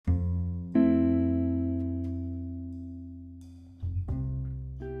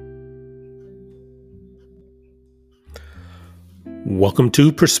Welcome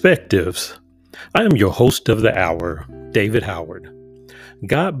to Perspectives. I am your host of the hour, David Howard.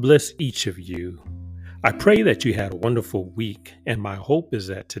 God bless each of you. I pray that you had a wonderful week, and my hope is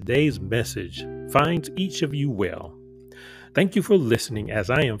that today's message finds each of you well. Thank you for listening, as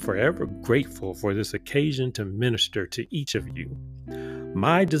I am forever grateful for this occasion to minister to each of you.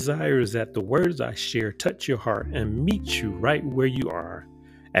 My desire is that the words I share touch your heart and meet you right where you are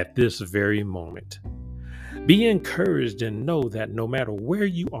at this very moment. Be encouraged and know that no matter where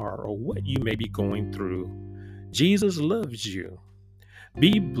you are or what you may be going through, Jesus loves you.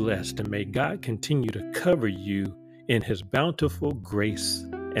 Be blessed, and may God continue to cover you in his bountiful grace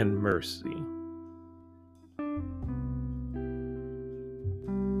and mercy.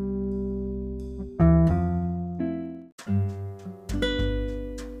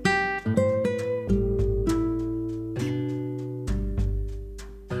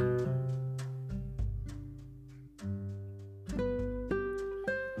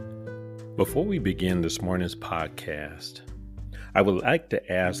 Before we begin this morning's podcast, I would like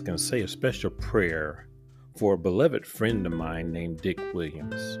to ask and say a special prayer for a beloved friend of mine named Dick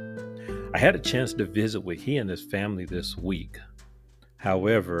Williams. I had a chance to visit with he and his family this week.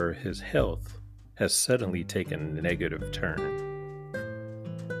 However, his health has suddenly taken a negative turn.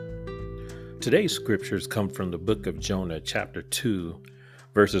 Today's scriptures come from the book of Jonah, chapter 2,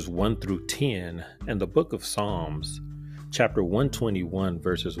 verses 1 through 10, and the book of Psalms, chapter 121,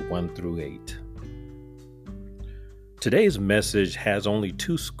 verses 1 through 8. Today's message has only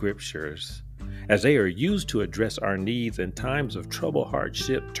two scriptures, as they are used to address our needs in times of trouble,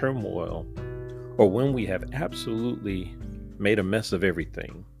 hardship, turmoil, or when we have absolutely made a mess of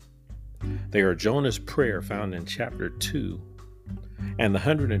everything. They are Jonah's prayer found in chapter 2 and the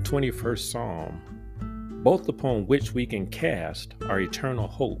 121st Psalm, both upon which we can cast our eternal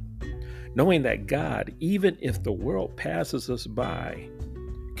hope, knowing that God, even if the world passes us by,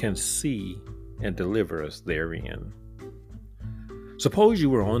 can see and deliver us therein. Suppose you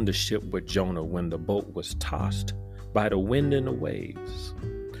were on the ship with Jonah when the boat was tossed by the wind and the waves.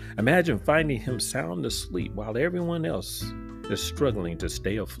 Imagine finding him sound asleep while everyone else is struggling to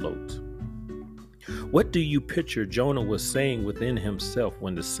stay afloat. What do you picture Jonah was saying within himself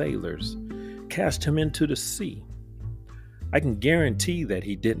when the sailors cast him into the sea? I can guarantee that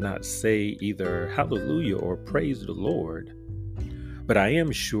he did not say either hallelujah or praise the Lord. But I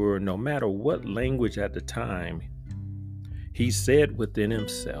am sure no matter what language at the time, he said within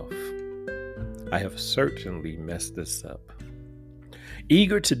himself, I have certainly messed this up.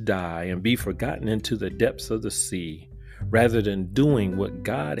 Eager to die and be forgotten into the depths of the sea, rather than doing what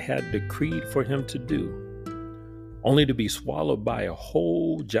God had decreed for him to do, only to be swallowed by a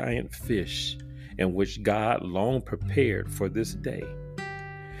whole giant fish in which God long prepared for this day.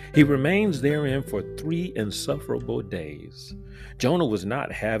 He remains therein for 3 insufferable days. Jonah was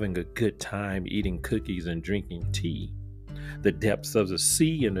not having a good time eating cookies and drinking tea. The depths of the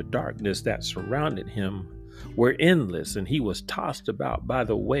sea and the darkness that surrounded him were endless, and he was tossed about by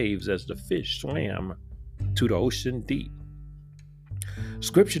the waves as the fish swam to the ocean deep.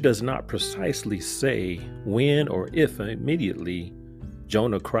 Scripture does not precisely say when or if immediately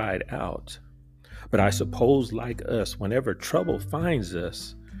Jonah cried out. But I suppose, like us, whenever trouble finds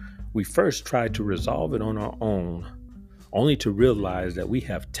us, we first try to resolve it on our own, only to realize that we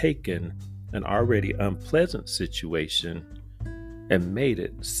have taken an already unpleasant situation and made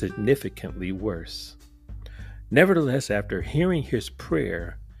it significantly worse. Nevertheless, after hearing his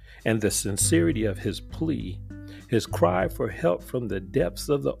prayer and the sincerity of his plea, his cry for help from the depths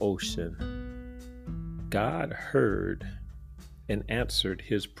of the ocean, God heard and answered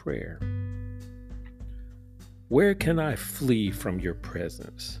his prayer. Where can I flee from your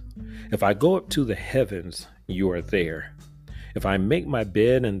presence? If I go up to the heavens, you are there. If I make my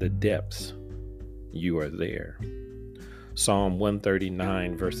bed in the depths, you are there. Psalm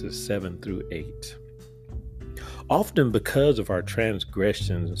 139, verses 7 through 8. Often because of our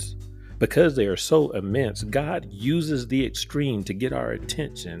transgressions, because they are so immense, God uses the extreme to get our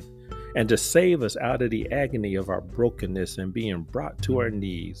attention and to save us out of the agony of our brokenness and being brought to our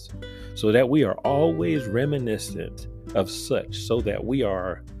knees, so that we are always reminiscent of such, so that we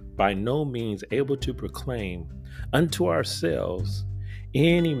are by no means able to proclaim unto ourselves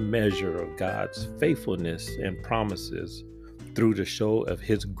any measure of God's faithfulness and promises through the show of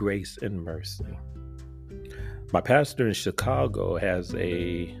his grace and mercy. My pastor in Chicago has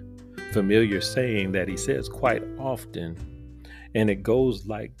a familiar saying that he says quite often, and it goes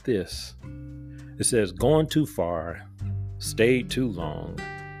like this. It says, gone too far, stayed too long,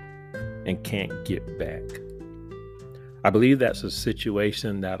 and can't get back. I believe that's a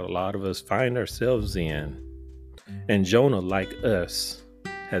situation that a lot of us find ourselves in. And Jonah, like us,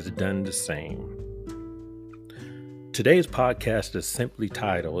 has done the same. Today's podcast is simply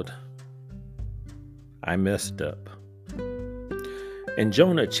titled, I Messed Up. In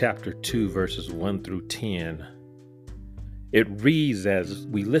Jonah chapter 2, verses 1 through 10, it reads as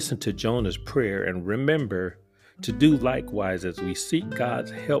we listen to Jonah's prayer and remember to do likewise as we seek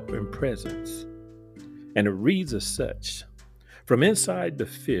God's help and presence. And it reads as such, from inside the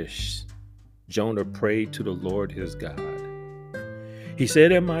fish, Jonah prayed to the Lord his God. He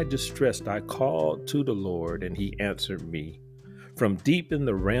said, in my distress, I called to the Lord, and he answered me. From deep in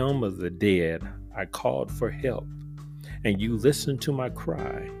the realm of the dead, I called for help, and you listened to my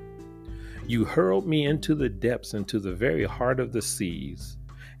cry. You hurled me into the depths, into the very heart of the seas,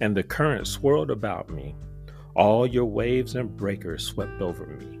 and the current swirled about me. All your waves and breakers swept over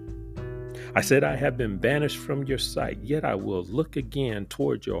me. I said, I have been banished from your sight, yet I will look again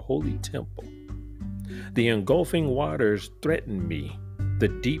toward your holy temple. The engulfing waters threatened me. The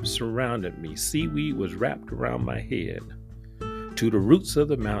deep surrounded me. Seaweed was wrapped around my head. To the roots of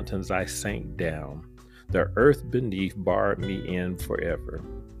the mountains I sank down. The earth beneath barred me in forever.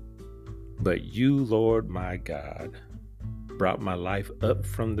 But you, Lord my God, brought my life up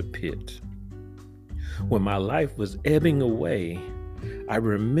from the pit. When my life was ebbing away, I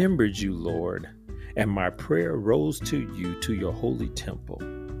remembered you, Lord, and my prayer rose to you, to your holy temple.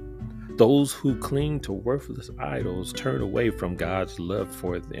 Those who cling to worthless idols turn away from God's love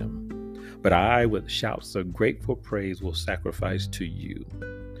for them. But I, with shouts of grateful praise, will sacrifice to you.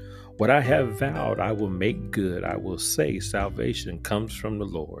 What I have vowed, I will make good. I will say salvation comes from the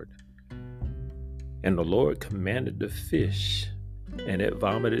Lord. And the Lord commanded the fish, and it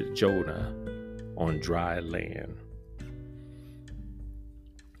vomited Jonah on dry land.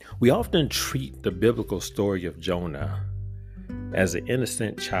 We often treat the biblical story of Jonah as an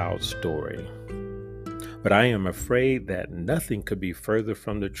innocent child's story, but I am afraid that nothing could be further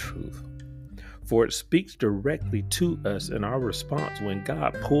from the truth, for it speaks directly to us in our response when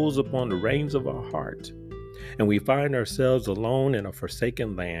God pulls upon the reins of our heart and we find ourselves alone in a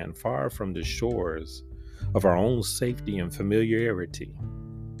forsaken land, far from the shores of our own safety and familiarity,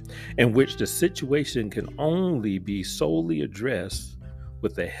 in which the situation can only be solely addressed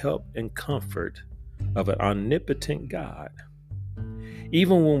with the help and comfort of an omnipotent God.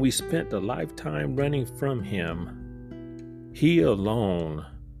 Even when we spent a lifetime running from him, he alone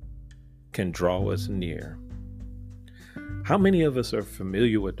can draw us near. How many of us are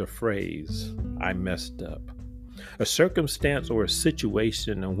familiar with the phrase, I messed up? A circumstance or a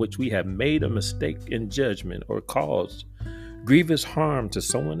situation in which we have made a mistake in judgment or caused grievous harm to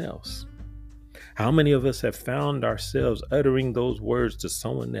someone else. How many of us have found ourselves uttering those words to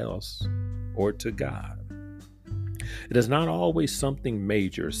someone else or to God? It is not always something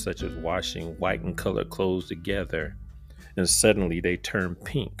major, such as washing white and colored clothes together and suddenly they turn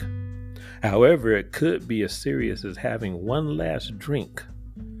pink. However, it could be as serious as having one last drink,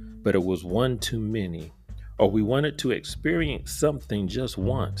 but it was one too many. Or we wanted to experience something just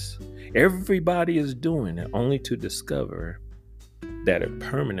once. Everybody is doing it, only to discover that it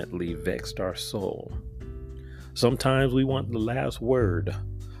permanently vexed our soul. Sometimes we want the last word,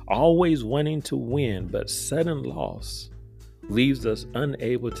 always wanting to win, but sudden loss leaves us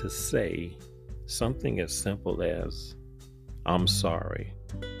unable to say something as simple as, I'm sorry,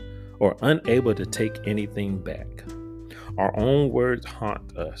 or unable to take anything back. Our own words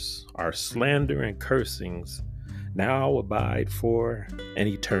haunt us. Our slander and cursings now abide for an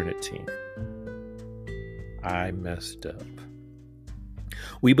eternity. I messed up.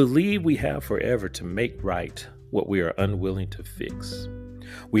 We believe we have forever to make right what we are unwilling to fix.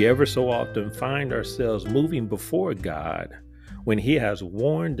 We ever so often find ourselves moving before God when he has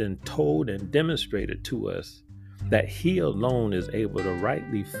warned and told and demonstrated to us that he alone is able to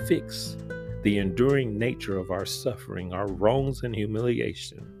rightly fix the enduring nature of our suffering, our wrongs and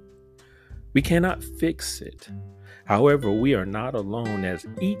humiliation. We cannot fix it. However, we are not alone, as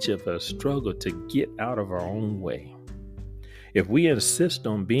each of us struggle to get out of our own way. If we insist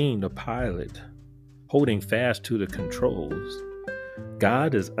on being the pilot, holding fast to the controls,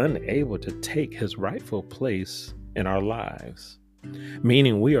 God is unable to take his rightful place in our lives,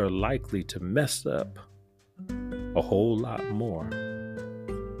 meaning we are likely to mess up a whole lot more.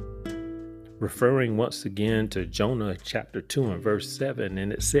 Referring once again to Jonah chapter 2 and verse 7,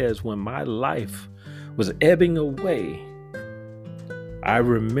 and it says, when my life was ebbing away, I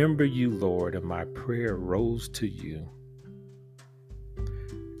remember you, Lord, and my prayer rose to you.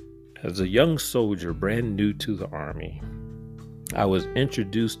 As a young soldier brand new to the Army, I was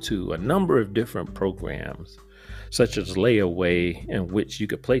introduced to a number of different programs, such as layaway, in which you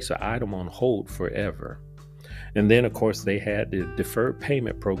could place an item on hold forever. And then, of course, they had the deferred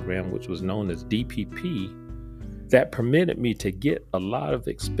payment program, which was known as DPP, that permitted me to get a lot of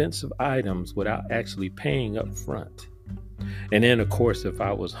expensive items without actually paying up front. And then, of course, if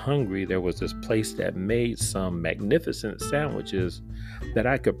I was hungry, there was this place that made some magnificent sandwiches that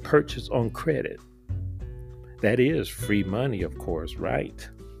I could purchase on credit. That is free money, of course, right?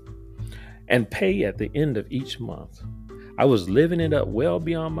 And pay at the end of each month. I was living it up well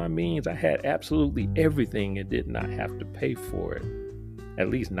beyond my means. I had absolutely everything and did not have to pay for it, at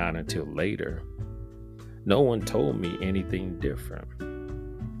least not until later. No one told me anything different.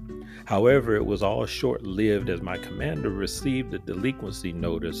 However, it was all short-lived as my commander received a delinquency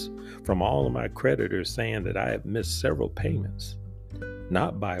notice from all of my creditors saying that I had missed several payments,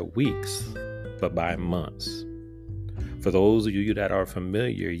 not by weeks, but by months. For those of you that are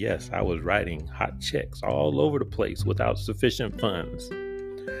familiar, yes, I was writing hot checks all over the place without sufficient funds.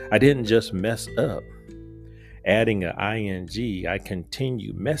 I didn't just mess up. Adding an ing, I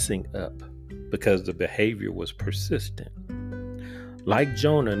continued messing up because the behavior was persistent. Like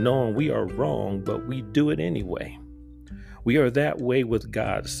Jonah, knowing we are wrong, but we do it anyway. We are that way with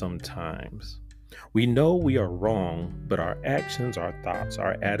God sometimes. We know we are wrong, but our actions, our thoughts,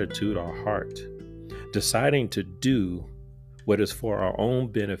 our attitude, our heart, deciding to do what is for our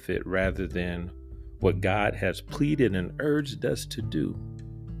own benefit rather than what God has pleaded and urged us to do.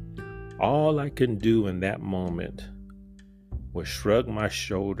 All I can do in that moment was shrug my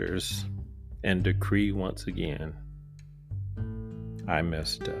shoulders and decree once again, I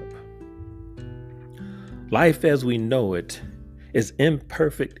messed up. Life as we know it is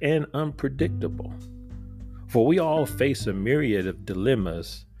imperfect and unpredictable, for we all face a myriad of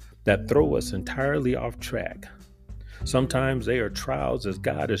dilemmas that throw us entirely off track. Sometimes they are trials as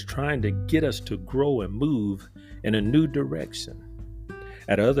God is trying to get us to grow and move in a new direction.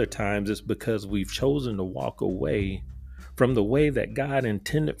 At other times, it's because we've chosen to walk away from the way that God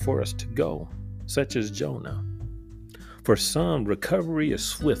intended for us to go, such as Jonah. For some, recovery is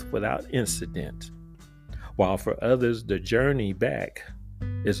swift without incident, while for others, the journey back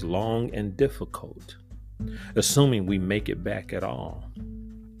is long and difficult, assuming we make it back at all.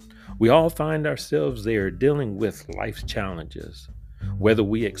 We all find ourselves there dealing with life's challenges, whether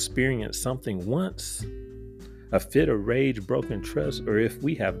we experience something once, a fit of rage, broken trust, or if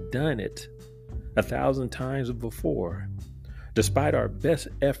we have done it 1,000 times before, despite our best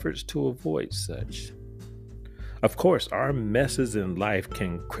efforts to avoid such. Of course, our messes in life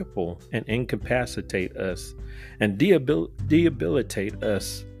can cripple and incapacitate us and debilitate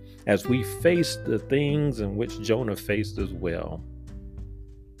us as we face the things in which Jonah faced as well.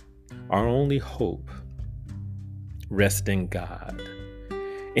 Our only hope rests in God.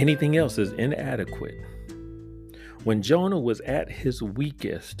 Anything else is inadequate. When Jonah was at his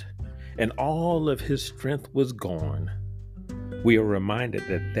weakest and all of his strength was gone, we are reminded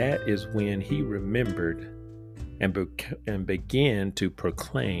that that is when he remembered and began to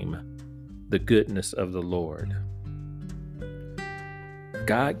proclaim the goodness of the Lord.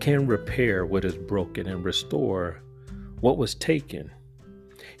 God can repair what is broken and restore what was taken.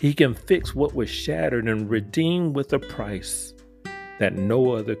 He can fix what was shattered and redeem with a price that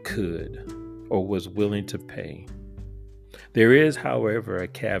no other could or was willing to pay. There is, however, a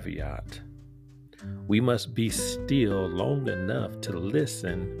caveat. We must be still long enough to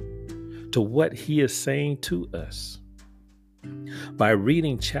listen to what he is saying to us. By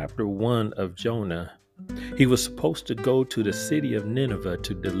reading chapter 1 of Jonah, he was supposed to go to the city of Nineveh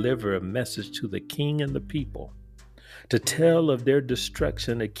to deliver a message to the king and the people, to tell of their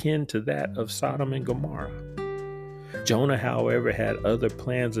destruction akin to that of Sodom and Gomorrah. Jonah, however, had other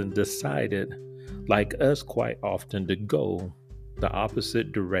plans and decided, like us quite often, to go the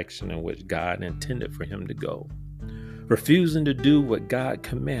opposite direction in which God intended for him to go, refusing to do what God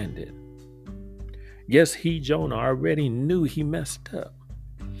commanded. Yes, Jonah, already knew he messed up.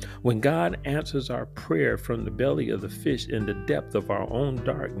 When God answers our prayer from the belly of the fish in the depth of our own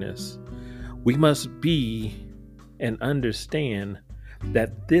darkness, we must be and understand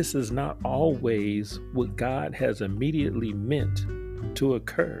that this is not always what God has immediately meant to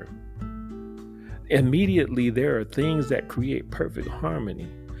occur. Immediately, there are things that create perfect harmony,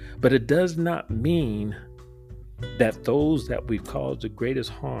 but it does not mean that those that we've caused the greatest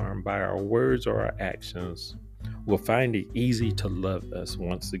harm by our words or our actions will find it easy to love us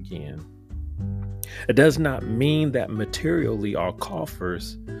once again. It does not mean that materially our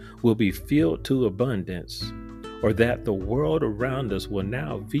coffers will be filled to abundance, or that the world around us will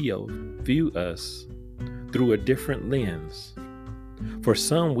now view us through a different lens. For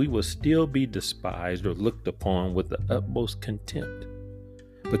some, we will still be despised or looked upon with the utmost contempt,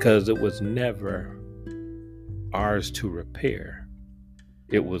 because it was never ours to repair.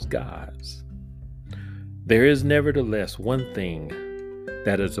 It was God's. There is nevertheless one thing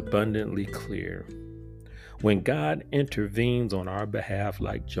that is abundantly clear. When God intervenes on our behalf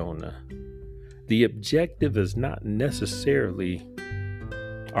like Jonah, the objective is not necessarily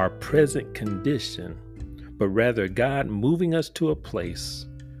our present condition, but rather God moving us to a place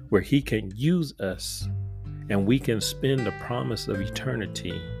where He can use us and we can spend the promise of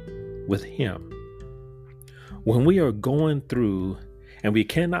eternity with Him. When we are going through and we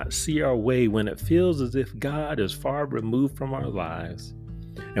cannot see our way, when it feels as if God is far removed from our lives,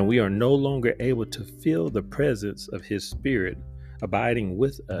 and we are no longer able to feel the presence of His Spirit abiding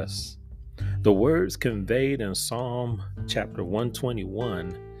with us, the words conveyed in Psalm chapter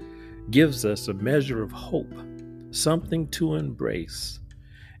 121 gives us a measure of hope, something to embrace,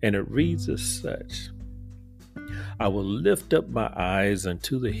 and it reads as such: I will lift up my eyes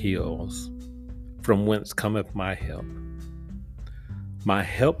unto the hills, from whence cometh my help. My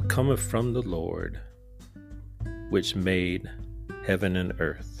help cometh from the Lord, which made heaven and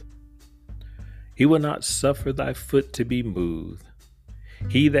earth. He will not suffer thy foot to be moved.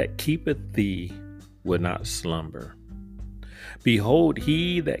 He that keepeth thee will not slumber. Behold,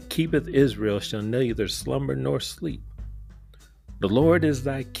 he that keepeth Israel shall neither slumber nor sleep. The Lord is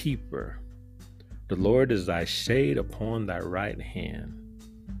thy keeper. The Lord is thy shade upon thy right hand.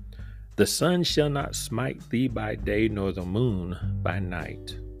 The sun shall not smite thee by day, nor the moon by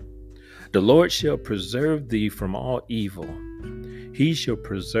night. The Lord shall preserve thee from all evil. He shall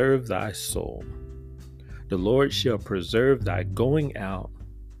preserve thy soul. The Lord shall preserve thy going out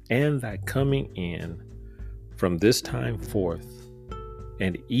and thy coming in from this time forth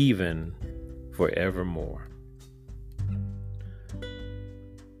and even forevermore.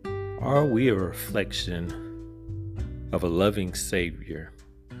 Are we a reflection of a loving Savior,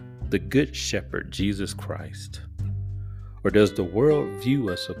 the Good Shepherd, Jesus Christ? Or does the world view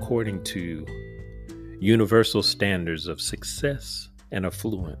us according to universal standards of success and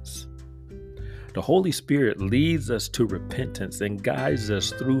affluence? The Holy Spirit leads us to repentance and guides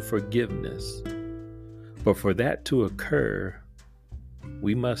us through forgiveness. But for that to occur,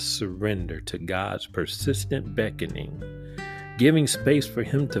 we must surrender to God's persistent beckoning, giving space for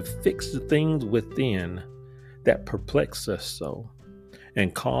Him to fix the things within that perplex us so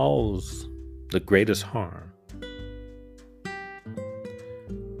and cause the greatest harm.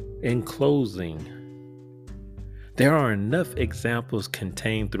 In closing, there are enough examples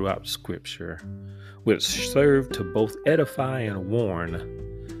contained throughout Scripture which serve to both edify and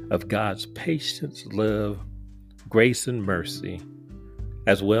warn of God's patience, love, grace, and mercy,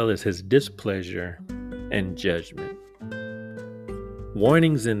 as well as His displeasure and judgment.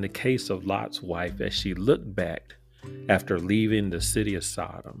 Warnings in the case of Lot's wife as she looked back after leaving the city of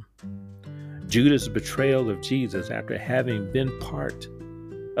Sodom. Judas' betrayal of Jesus after having been part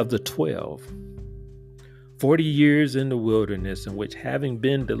of the 12. 40 years in the wilderness, in which, having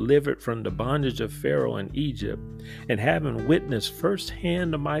been delivered from the bondage of Pharaoh in Egypt and having witnessed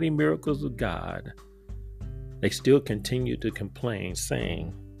firsthand the mighty miracles of God, they still continued to complain,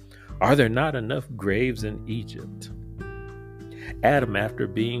 saying, "Are there not enough graves in Egypt?" Adam, after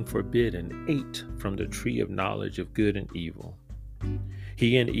being forbidden, ate from the tree of knowledge of good and evil.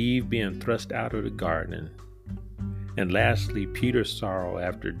 He and Eve being thrust out of the garden. And lastly, Peter's sorrow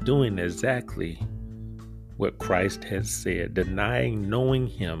after doing exactly what Christ had said, denying knowing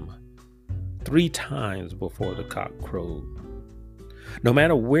Him 3 times before the cock crowed. No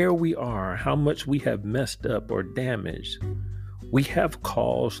matter where we are, how much we have messed up or damaged, we have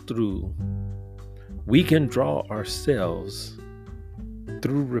cause through. We can draw ourselves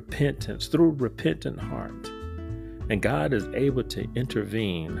through repentance, through a repentant heart. And God is able to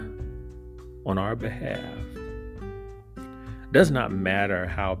intervene on our behalf. It does not matter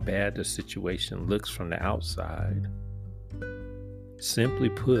how bad the situation looks from the outside. Simply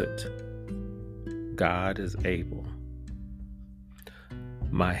put, God is able.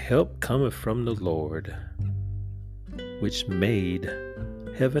 My help cometh from the Lord, which made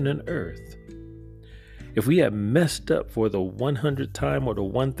heaven and earth. If we have messed up for the 100th time or the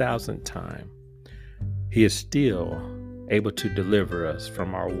 1,000th time, He is still able to deliver us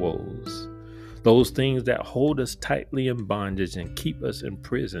from our woes, those things that hold us tightly in bondage and keep us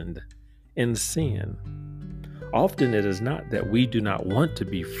imprisoned in sin. Often it is not that we do not want to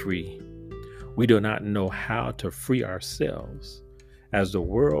be free. We do not know how to free ourselves, as the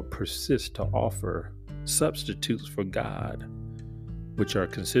world persists to offer substitutes for God, which are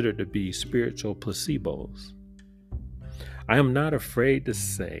considered to be spiritual placebos. I am not afraid to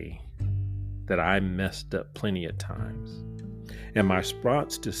say that I messed up plenty of times, and my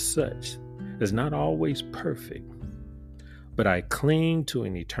response to such is not always perfect, but I cling to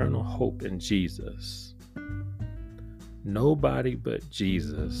an eternal hope in Jesus. Nobody but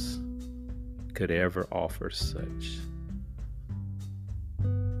Jesus could ever offer such.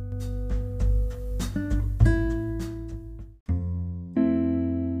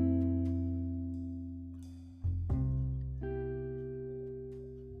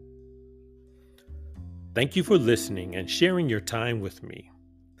 Thank you for listening and sharing your time with me.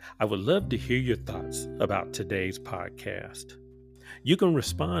 I would love to hear your thoughts about today's podcast. You can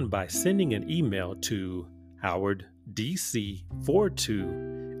respond by sending an email to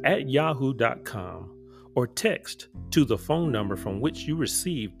howarddc42@yahoo.com or text to the phone number from which you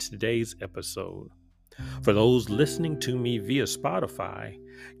received today's episode. For those listening to me via Spotify,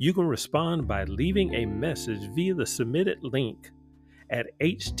 you can respond by leaving a message via the submitted link at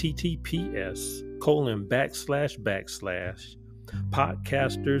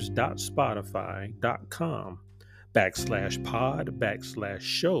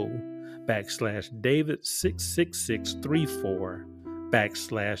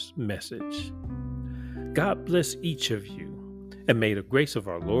God bless each of you, and may the grace of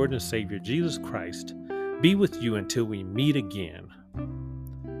our Lord and Savior Jesus Christ be with you until we meet again.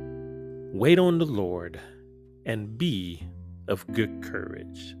 Wait on the Lord and be of good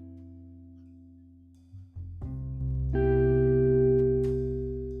courage.